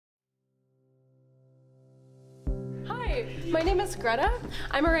Hi, my name is Greta.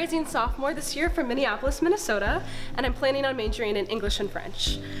 I'm a rising sophomore this year from Minneapolis, Minnesota, and I'm planning on majoring in English and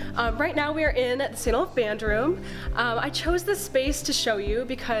French. Right now we are in the St.Olaf band room. I chose this space to show you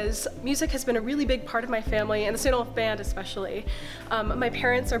because music has been a really big part of my family, and the St.Olaf band especially. My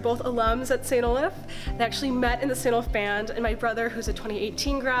parents are both alums at St.Olaf. They actually met in the St.Olaf band, and my brother, who's a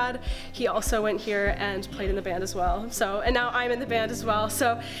 2018 grad, he also went here and played in the band as well. And now I'm in the band as well,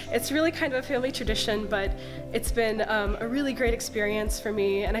 so it's really kind of a family tradition, but it's been a really great experience for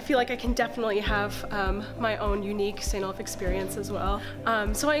me, and I feel like I can definitely have my own unique St.Olaf experience as well.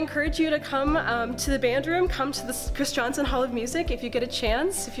 So I encourage you to come to the band room, come to the Chris Johnson Hall of Music if you get a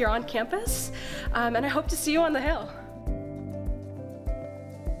chance, if you're on campus, and I hope to see you on the Hill.